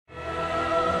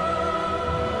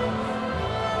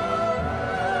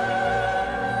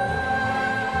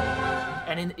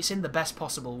And it's in the best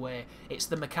possible way. It's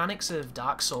the mechanics of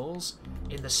Dark Souls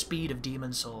in the speed of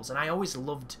Demon Souls. And I always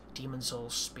loved Demon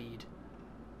Souls' speed.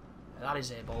 That is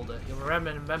a boulder. You'll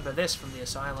remember this from the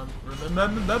Asylum.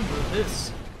 Remember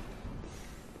this.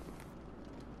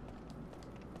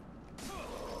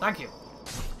 Thank you.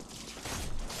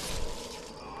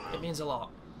 It means a lot.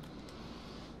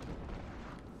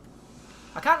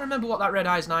 I can't remember what that Red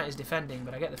Eyes Knight is defending,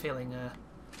 but I get the feeling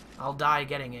I'll die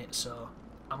getting it, so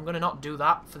I'm going to not do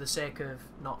that for the sake of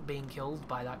not being killed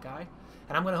by that guy.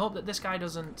 And I'm going to hope that this guy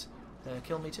doesn't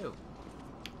kill me too.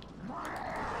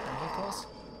 And he close?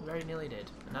 Very nearly did.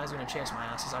 And now he's going to chase my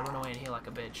ass as I run away in here like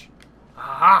a bitch.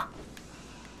 Aha!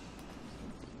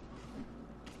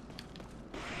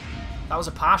 That was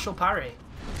a partial parry.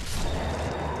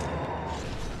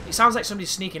 It sounds like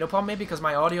somebody's sneaking up on me because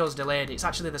my audio is delayed. It's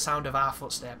actually the sound of our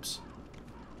footsteps.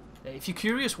 If you're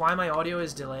curious why my audio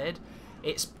is delayed,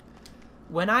 it's...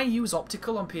 When I use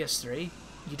optical on PS3,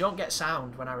 you don't get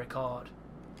sound when I record.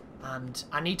 And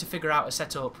I need to figure out a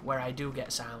setup where I do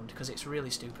get sound, because it's really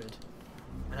stupid.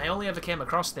 And I only ever came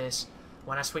across this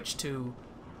when I switched to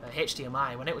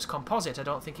HDMI. When it was composite, I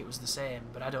don't think it was the same,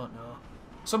 but I don't know.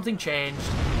 Something changed,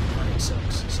 and it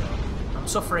sucks. So I'm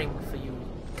suffering for you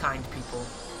kind people.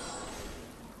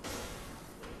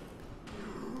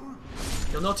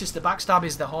 You'll notice the backstab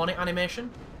is the Hornet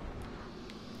animation.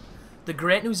 The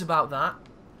great news about that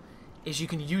is you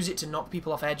can use it to knock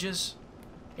people off edges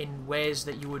in ways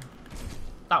that you would...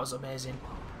 That was amazing.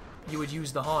 You would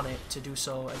use the Hornet to do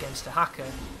so against a hacker.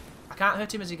 I can't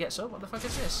hurt him as he gets up. What the fuck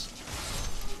is this?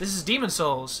 This is Demon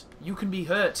Souls. You can be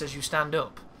hurt as you stand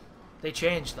up. They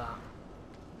changed that.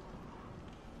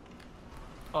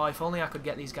 Oh, if only I could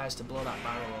get these guys to blow that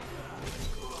barrel up.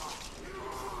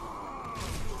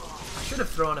 I should have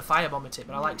thrown a firebomb at it,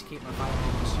 but I like to keep my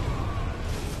firebombs.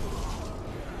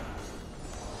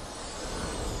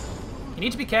 You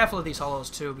need to be careful of these hollows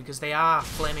too, because they are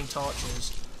flaming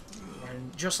torches.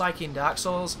 And just like in Dark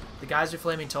Souls, the guys with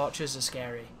flaming torches are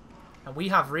scary. And we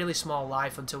have really small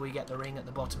life until we get the ring at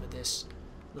the bottom of this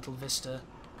little vista.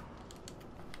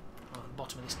 Oh, the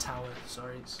bottom of this tower,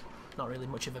 sorry. It's not really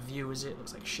much of a view, is it?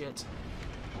 Looks like shit.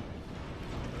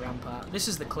 The rampart. This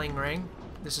is the Cling Ring.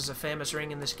 This is a famous ring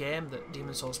in this game that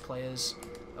Demon Souls players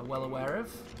are well aware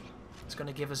of. It's going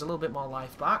to give us a little bit more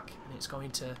life back, and it's going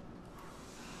to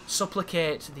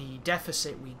supplicate the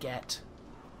deficit we get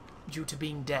due to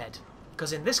being dead.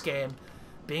 Because in this game,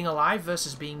 being alive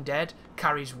versus being dead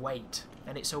carries weight,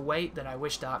 and it's a weight that I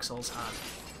wish Dark Souls had.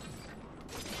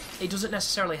 It doesn't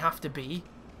necessarily have to be,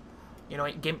 you know,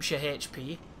 it gimps your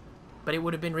HP, but it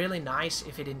would have been really nice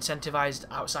if it incentivized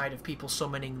outside of people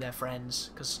summoning their friends,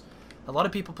 because a lot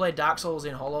of people played Dark Souls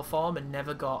in hollow form and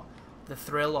never got the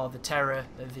thrill or the terror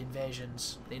of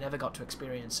invasions. They never got to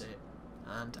experience it,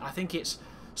 and I think it's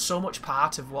so much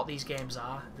part of what these games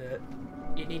are that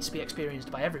it needs to be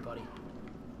experienced by everybody.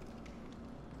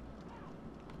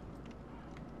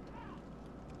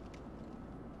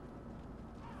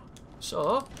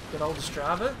 So, good old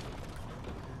Strava.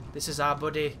 This is our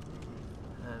buddy.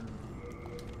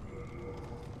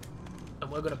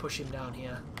 And we're going to push him down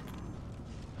here.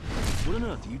 What on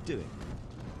earth are you doing?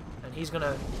 And he's going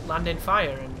to land in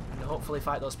fire and hopefully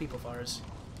fight those people for us.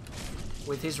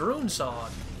 With his rune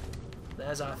sword.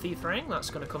 There's our thief ring. That's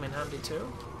going to come in handy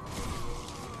too.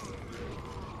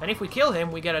 And if we kill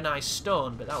him, we get a nice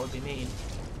stone, but that would be mean.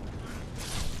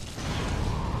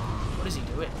 What is he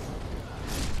doing?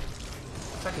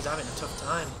 Looks like he's having a tough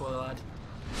time, poor lad.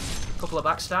 Couple of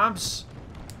backstabs.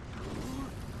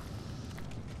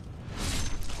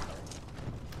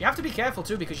 You have to be careful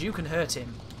too, because you can hurt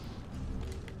him.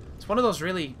 It's one of those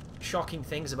really shocking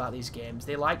things about these games.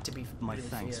 They like to be My really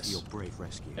thanks fierce. for your brave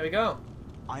rescue. There we go.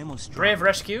 I am on Brave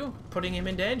rescue, putting him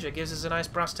in danger, gives us a nice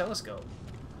brass telescope.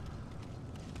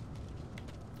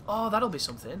 Oh, that'll be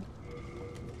something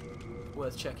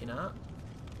worth checking out,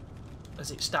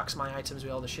 as it stacks my items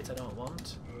with all the shit I don't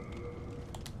want.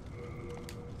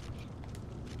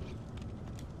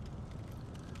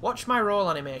 Watch my roll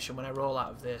animation when I roll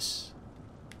out of this.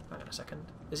 Hang on a second.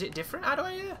 Is it different? How do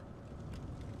I hear?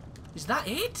 Is that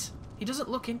it? He doesn't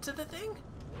look into the thing?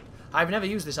 I've never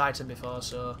used this item before,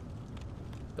 so...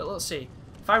 But let's see.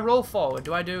 If I roll forward,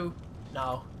 do I do...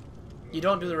 No. You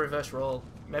don't do the reverse roll.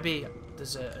 Maybe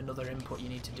there's another input you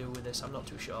need to do with this. I'm not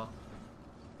too sure.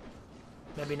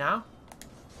 Maybe now?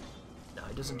 No,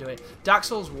 it doesn't do it. Dark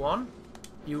Souls 1,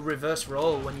 you reverse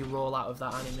roll when you roll out of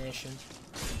that animation.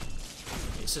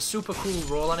 It's a super cool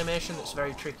roll animation that's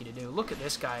very tricky to do. Look at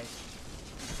this guy.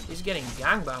 He's getting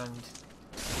gangbanged.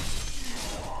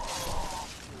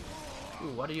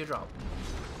 Ooh, what do you drop?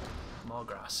 More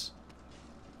grass.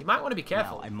 You might want to be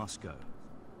careful. Now I must go.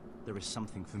 There is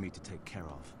something for me to take care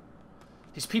of.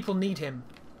 His people need him.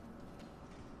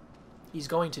 He's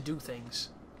going to do things.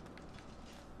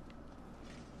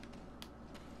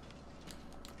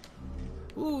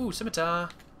 Ooh, scimitar.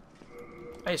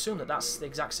 I assume that that's the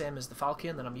exact same as the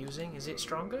Falchion that I'm using. Is it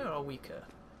stronger or weaker?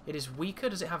 It is weaker.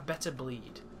 Does it have better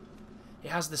bleed?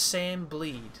 It has the same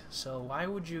bleed. So why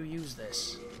would you use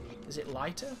this? Is it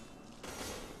lighter?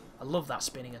 I love that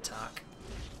spinning attack.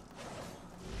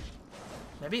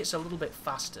 Maybe it's a little bit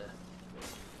faster.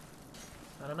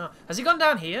 I don't know. Has he gone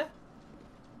down here?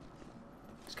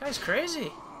 This guy's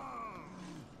crazy.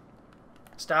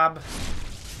 Stab.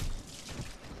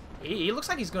 He looks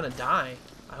like he's gonna die.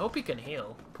 I hope he can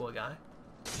heal, poor guy.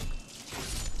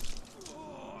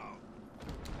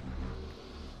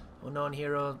 Unknown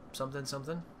hero, something,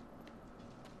 something.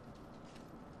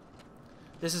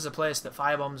 This is a place that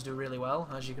firebombs do really well,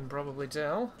 as you can probably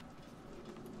tell.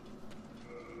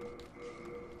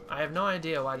 I have no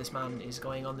idea why this man is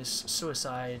going on this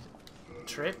suicide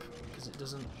trip, because it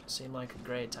doesn't seem like a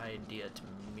great idea to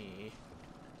me.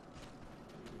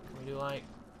 Can we do like...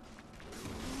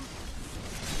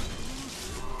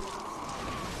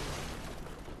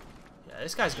 Yeah,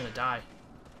 this guy's gonna die.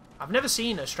 I've never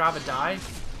seen a Strava die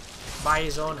by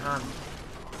his own hand.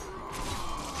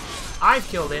 I've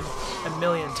killed him a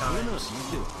million times.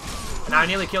 And I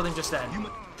nearly killed him just then.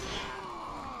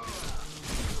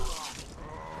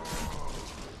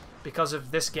 Because of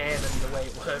this game and the way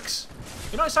it works.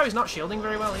 You notice how he's not shielding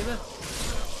very well either?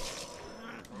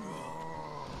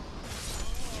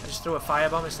 I just threw a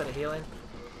firebomb instead of healing.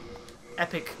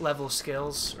 Epic level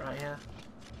skills right here.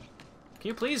 Can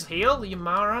you please heal, you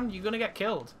moron? You're gonna get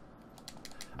killed.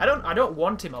 I don't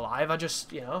want him alive, I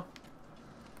just, you know.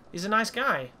 He's a nice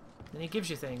guy. And he gives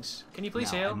you things. Can you please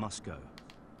heal? I must go.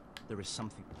 There is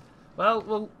something. Well,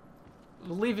 we'll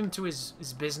leave him to his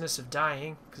business of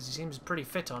dying, because he seems pretty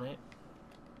fit on it.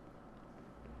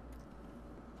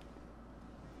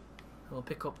 We'll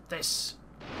pick up this,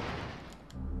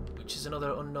 which is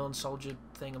another unknown soldier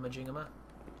thingamajigama.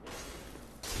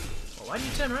 Oh, why did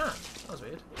you turn around? That was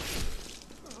weird.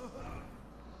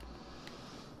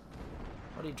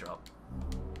 What did he drop?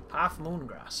 Half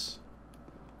moongrass.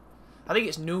 I think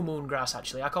it's new moongrass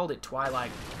actually. I called it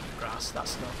twilight grass.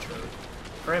 That's not true.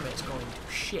 Frame rate's going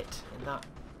to shit in that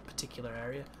particular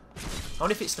area. I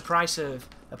wonder if it's the price of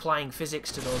applying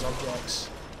physics to those objects.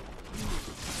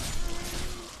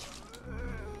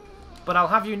 But I'll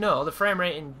have you know, the frame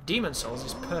rate in Demon Souls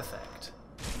is perfect.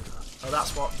 Oh,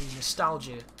 that's what the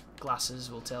nostalgia glasses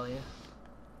will tell you.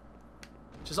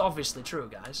 Which is obviously true,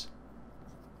 guys.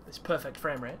 It's perfect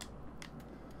frame rate.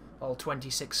 All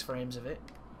 26 frames of it.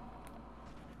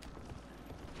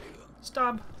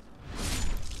 Stab.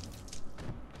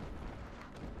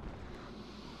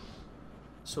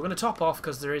 So we're going to top off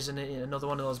because there is another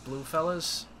one of those blue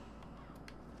fellas.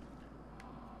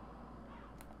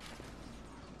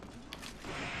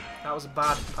 That was a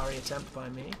bad parry attempt by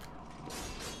me.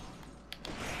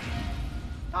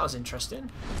 That was interesting.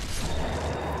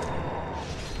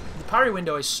 The parry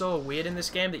window is so weird in this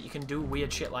game that you can do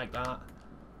weird shit like that.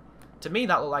 To me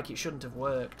that looked like it shouldn't have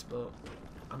worked, but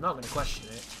I'm not going to question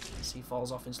it. As he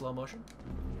falls off in slow motion.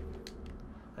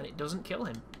 And it doesn't kill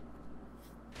him.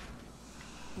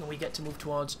 And we get to move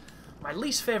towards my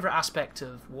least favourite aspect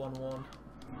of 1-1.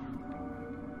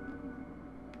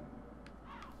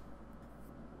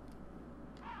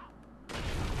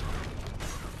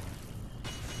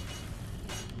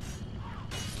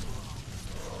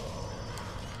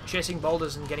 Chasing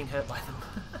boulders and getting hurt by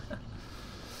them.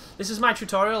 This is my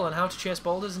tutorial on how to chase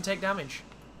boulders and take damage.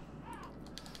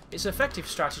 It's an effective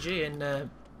strategy in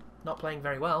not playing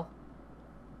very well.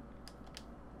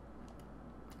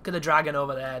 Look at the dragon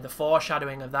over there, the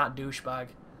foreshadowing of that douchebag.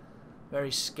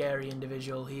 Very scary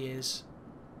individual he is.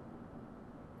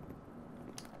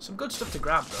 Some good stuff to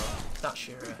grab though, that's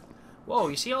sure. Whoa,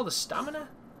 you see all the stamina?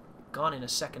 Gone in a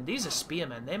second. These are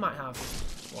spearmen, they might have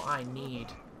what I need.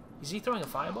 Is he throwing a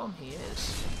firebomb? He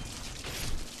is.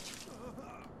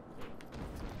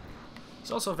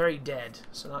 He's also very dead,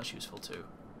 so that's useful too.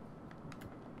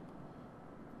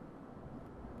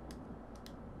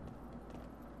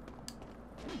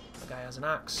 The guy has an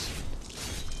axe.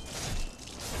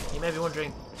 You may be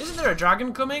wondering, isn't there a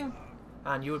dragon coming?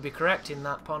 And you would be correct in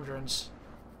that ponderance.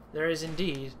 There is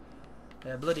indeed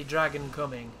a bloody dragon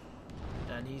coming.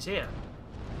 And he's here.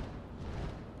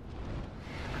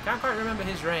 I can't quite remember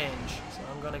his range, so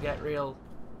I'm going to get real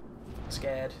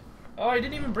scared. Oh, he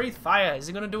didn't even breathe fire. Is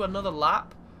he going to do another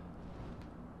lap?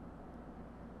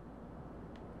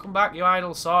 Come back, you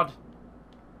idle sod.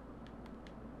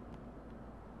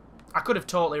 I could have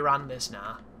totally ran this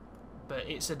now, but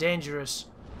it's a dangerous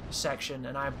section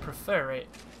and I prefer it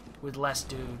with less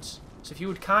dudes. So if you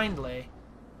would kindly...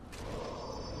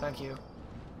 Thank you.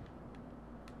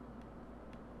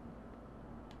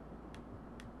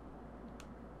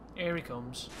 Here he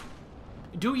comes.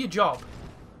 Do your job.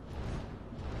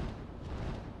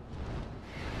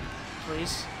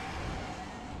 Please.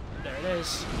 There it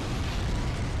is.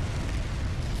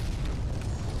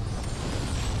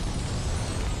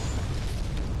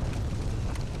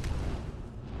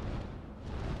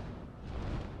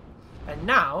 And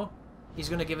now, he's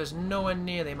going to give us nowhere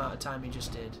near the amount of time he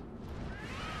just did.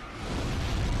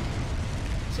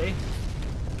 See?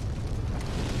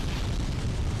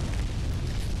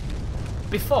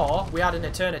 Before, we had an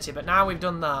eternity, but now we've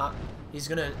done that, he's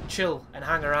going to chill and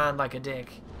hang around like a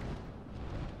dick.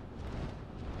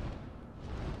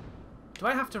 Do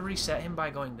I have to reset him by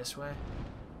going this way?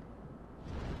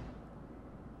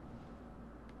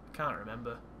 I can't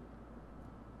remember.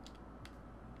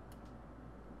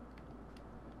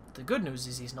 The good news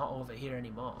is he's not over here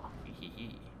anymore.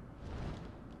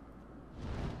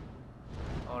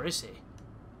 Or is he?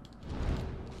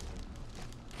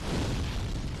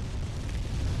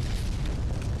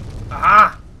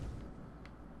 Aha!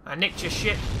 I nicked your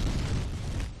shit.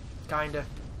 Kinda.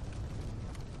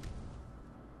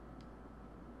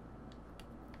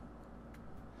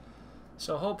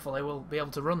 So hopefully we'll be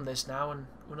able to run this now and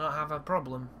we'll not have a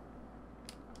problem.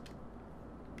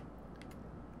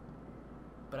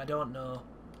 But I don't know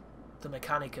the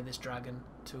mechanic of this dragon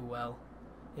too well.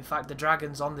 In fact, the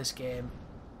dragons on this game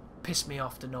piss me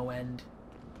off to no end.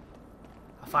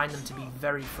 I find them to be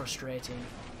very frustrating.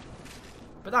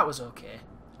 But that was okay.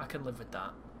 I can live with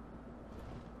that.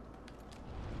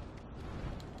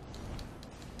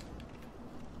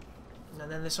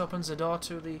 And then this opens the door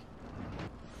to the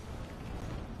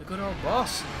good old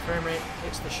boss. The frame rate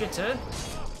hits the shitter.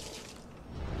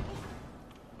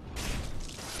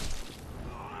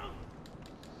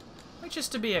 Which is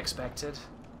to be expected.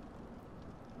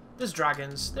 There's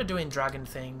dragons. They're doing dragon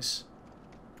things.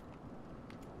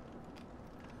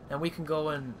 And we can go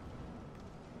and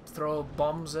throw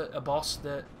bombs at a boss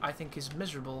that I think is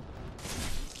miserable.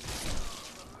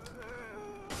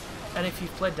 And if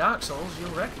you've played Dark Souls, you'll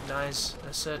recognise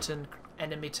a certain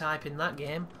enemy type in that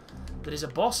game that is a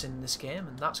boss in this game,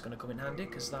 and that's going to come in handy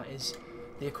because that is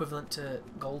the equivalent to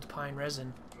gold pine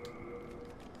resin.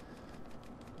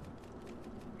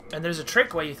 And there's a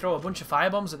trick where you throw a bunch of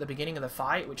firebombs at the beginning of the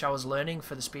fight, which I was learning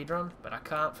for the speedrun, but I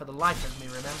can't for the life of me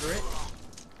remember it.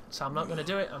 So I'm not going to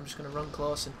do it. I'm just going to run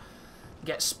close and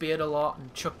get speared a lot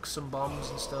and chuck some bombs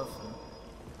and stuff.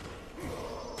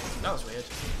 And that was weird.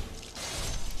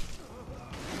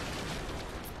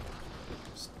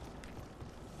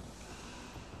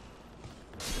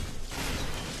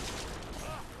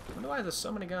 I wonder why there's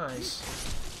so many guys.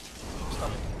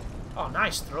 Stop it. Oh,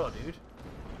 nice throw, dude.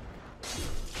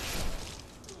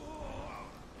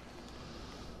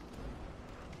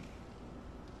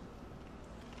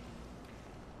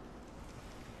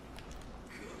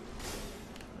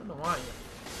 I don't know why.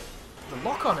 The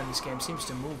lock-on in this game seems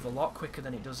to move a lot quicker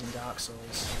than it does in Dark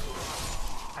Souls.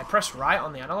 I pressed right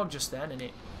on the analog just then and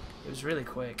it was really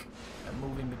quick at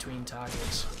moving between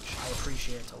targets, which I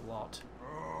appreciate a lot.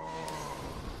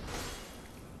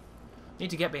 Need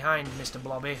to get behind Mr.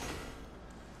 Blobby.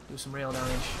 Do some real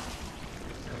damage.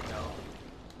 There we go.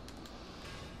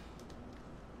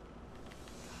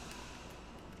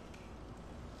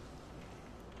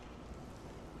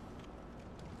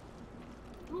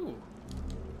 Ooh.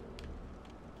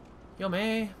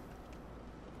 Yummy.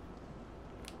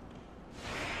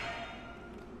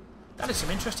 That is some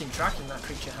interesting tracking that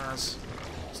creature has.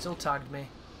 Still tagged me.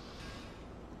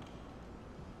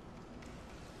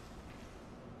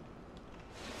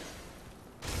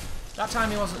 That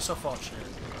time he wasn't so fortunate.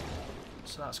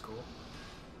 So that's cool.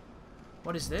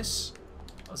 What is this?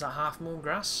 Was that half moon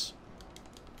grass?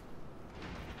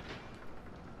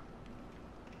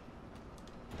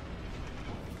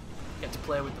 Get to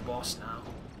play with the boss now.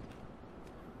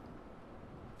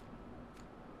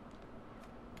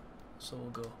 So we'll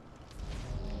go.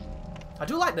 I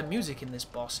do like the music in this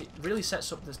boss. It really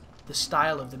sets up the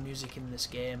style of the music in this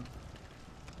game.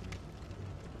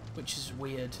 Which is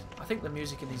weird. I think the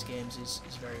music in these games is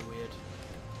very weird.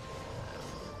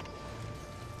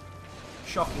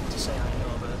 Shocking to say, I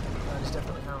know, but that is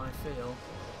definitely how I feel.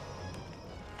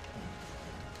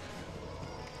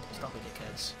 Stop it,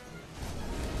 dickheads.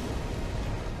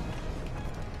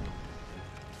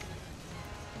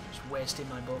 Just wasting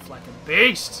my buff like a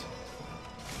beast!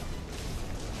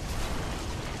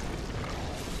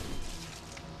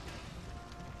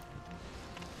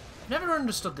 Never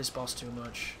understood this boss too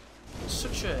much. It's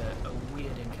such a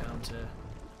weird encounter.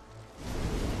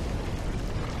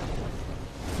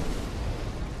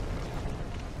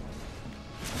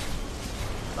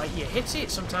 Like, you hit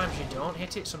it, sometimes you don't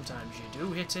hit it, sometimes you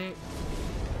do hit it.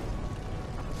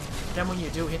 Then when you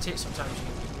do hit it, sometimes you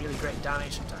do really great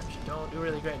damage, sometimes you don't do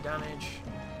really great damage.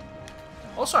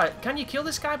 Also, can you kill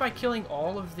this guy by killing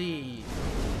all of the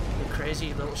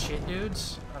crazy little shit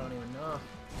dudes? I don't even know.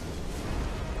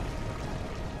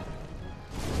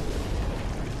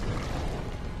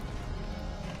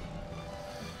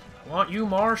 I want you,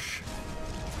 Marsh.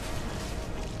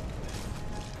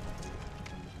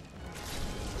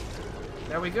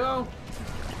 There we go.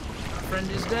 Our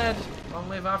friend is dead. Long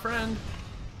live our friend.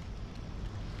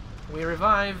 We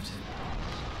revived.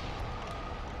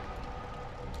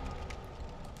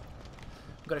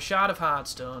 We've got a shard of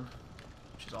Heartstone,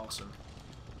 which is awesome.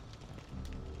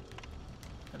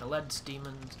 And a lead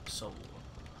demon's soul.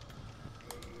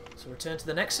 So return to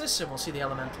the Nexus and we'll see the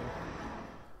Elemental.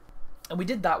 And we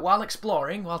did that while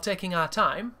exploring, while taking our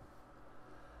time.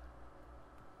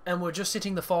 And we're just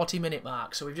hitting the 40-minute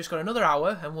mark, so we've just got another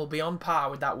hour and we'll be on par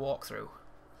with that walkthrough.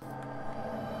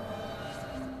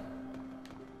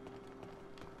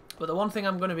 But the one thing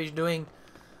I'm going to be doing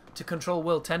to control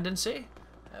world tendency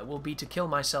will be to kill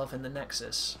myself in the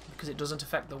Nexus, because it doesn't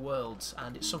affect the worlds,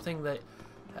 and it's something that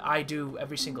I do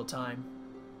every single time.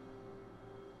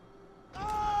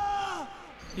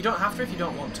 You don't have to if you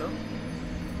don't want to,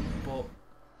 but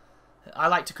I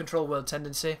like to control world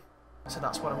tendency, so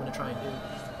that's what I'm going to try and do.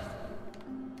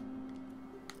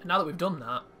 And now that we've done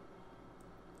that,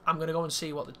 I'm going to go and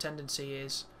see what the tendency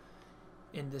is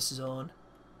in this zone.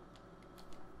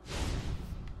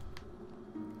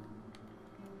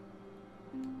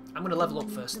 I'm going to level up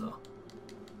first though.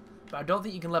 But I don't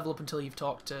think you can level up until you've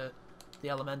talked to the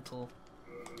Elemental.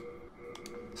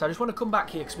 So I just want to come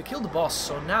back here because we killed the boss,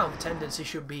 so now the tendency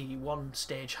should be one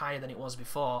stage higher than it was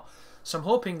before. So I'm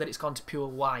hoping that it's gone to pure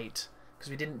white, because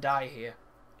we didn't die here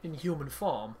in human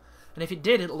form. And if it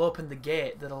did, it'll open the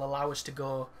gate that'll allow us to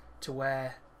go to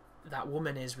where that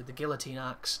woman is with the guillotine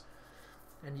axe.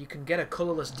 And you can get a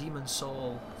colourless demon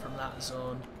soul from that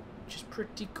zone, which is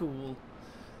pretty cool.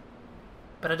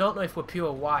 But I don't know if we're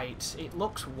pure white. It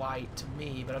looks white to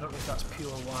me, but I don't know if that's pure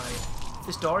white. If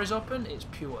this door is open, it's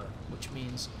pure, which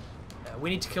means we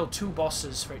need to kill 2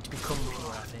 bosses for it to become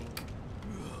pure, I think.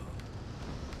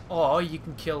 Or you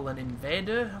can kill an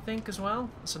invader, I think, as well.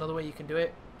 That's another way you can do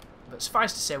it. But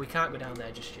suffice to say, we can't go down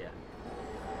there just yet.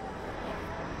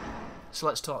 So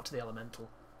let's talk to the Elemental.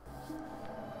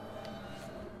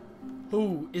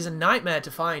 Who is a nightmare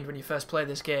to find when you first play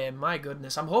this game. My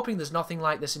goodness. I'm hoping there's nothing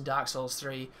like this in Dark Souls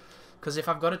 3. Because if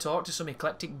I've got to talk to some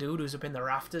eclectic dude who's up in the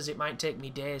rafters, it might take me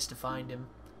days to find him.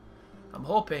 I'm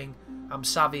hoping I'm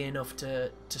savvy enough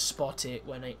to spot it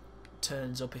when it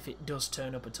turns up, if it does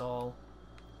turn up at all.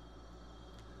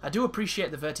 I do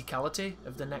appreciate the verticality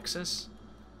of the Nexus.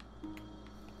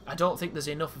 I don't think there's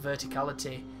enough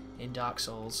verticality in Dark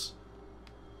Souls.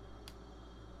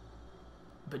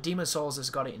 But Demon Souls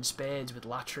has got it in spades with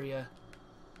Latria,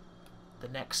 the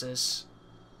Nexus.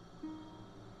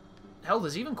 Hell,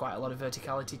 there's even quite a lot of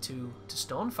verticality to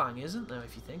Stonefang, isn't there,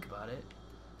 if you think about it?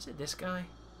 Is it this guy?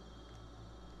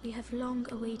 We have long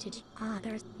awaited.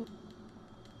 There's...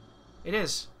 It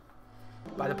is.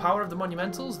 By the power of the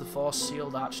Monumentals, the 4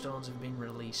 sealed archstones have been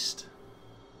released.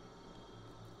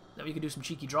 Now we can do some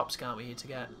cheeky drops, can't we, here to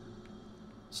get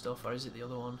stuff, or is it the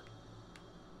other one?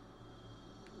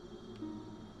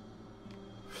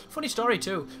 Funny story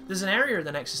too, there's an area of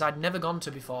the Nexus I'd never gone to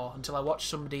before until I watched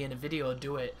somebody in a video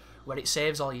do it, where it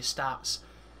saves all your stats.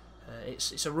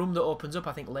 It's a room that opens up,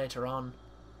 I think, later on.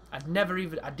 I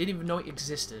didn't even know it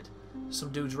existed.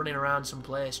 Some dude's running around some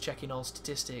place checking all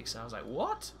statistics. I was like,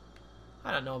 what?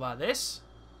 I don't know about this.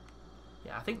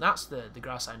 Yeah, I think that's the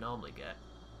grass I normally get.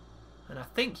 And I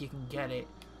think you can get it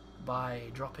by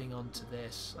dropping onto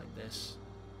this, like this.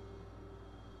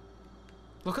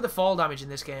 Look at the fall damage in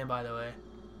this game, by the way.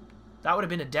 That would have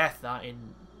been a death, that, in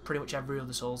pretty much every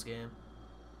other Souls game.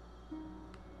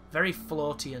 Very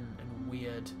floaty and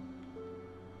weird.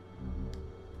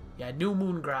 Yeah, New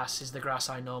Moon grass is the grass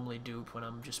I normally dupe when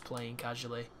I'm just playing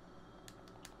casually.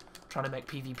 Trying to make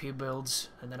PvP builds,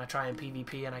 and then I try and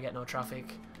PvP and I get no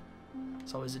traffic.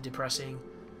 It's always a depressing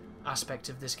aspect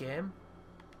of this game.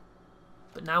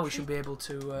 But now we should be able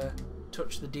to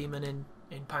touch the demon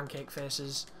in Pancake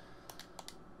Face's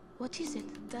What is it?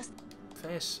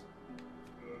 face.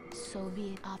 So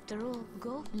be it. After all,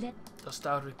 go. Dost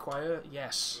thou require?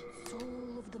 Yes.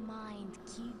 Soul of the mind,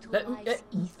 key to life's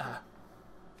ether.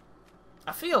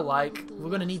 I feel like we're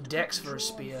going to need Dex for a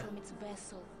spear. From its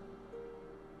vessel.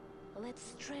 Let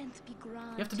strength be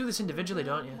granted. You have to do this individually,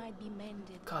 don't you? Might be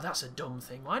mended. God, that's a dumb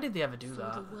thing. Why did they ever do So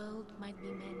that? the world might be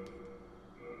mended.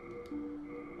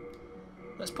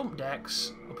 Let's pump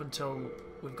Dex up until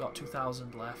we've got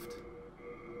 2,000 left.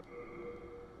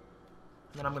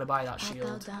 And then I'm going to buy that Art thou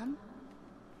shield done?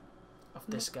 off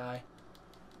this guy.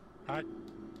 I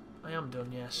am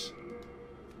done, yes.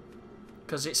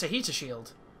 Because it's a heater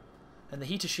shield. And the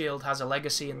heater shield has a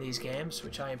legacy in these games,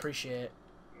 which I appreciate.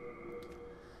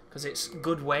 Because it's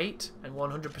good weight and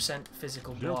 100%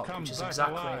 physical block, which is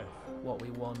exactly what we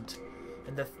want.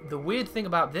 And the weird thing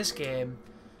about this game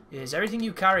is everything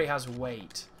you carry has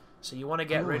weight. So you want to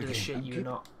get rid of the shit you're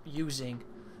not using,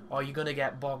 or you're going to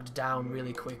get bogged down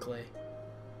really quickly.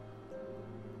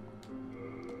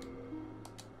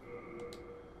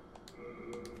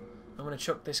 I'm going to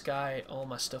chuck this guy all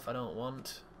my stuff I don't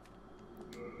want.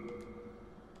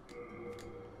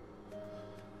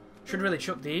 Should really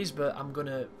chuck these, but I'm going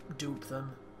to dupe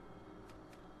them.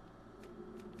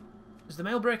 Is the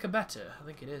Mailbreaker better? I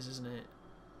think it is, isn't it?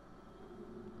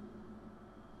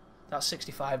 That's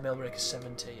 65, Mailbreaker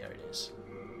 70. Yeah, it is.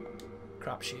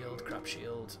 Crap shield, crap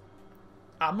shield.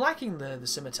 I'm liking the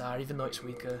scimitar, even though it's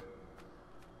weaker.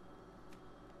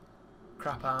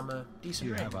 Crap armor,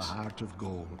 decent rings. You have a heart of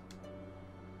gold.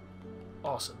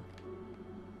 Awesome.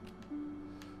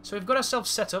 So we've got ourselves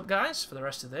set up, guys, for the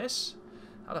rest of this.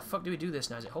 How the fuck do we do this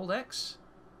now? Is it hold X?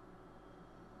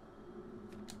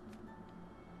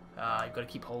 Ah, you've got to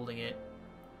keep holding it.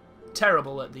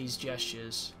 Terrible at these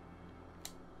gestures.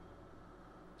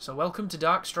 So welcome to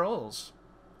Dark Strolls.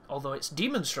 Although it's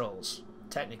Demon Strolls,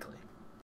 technically.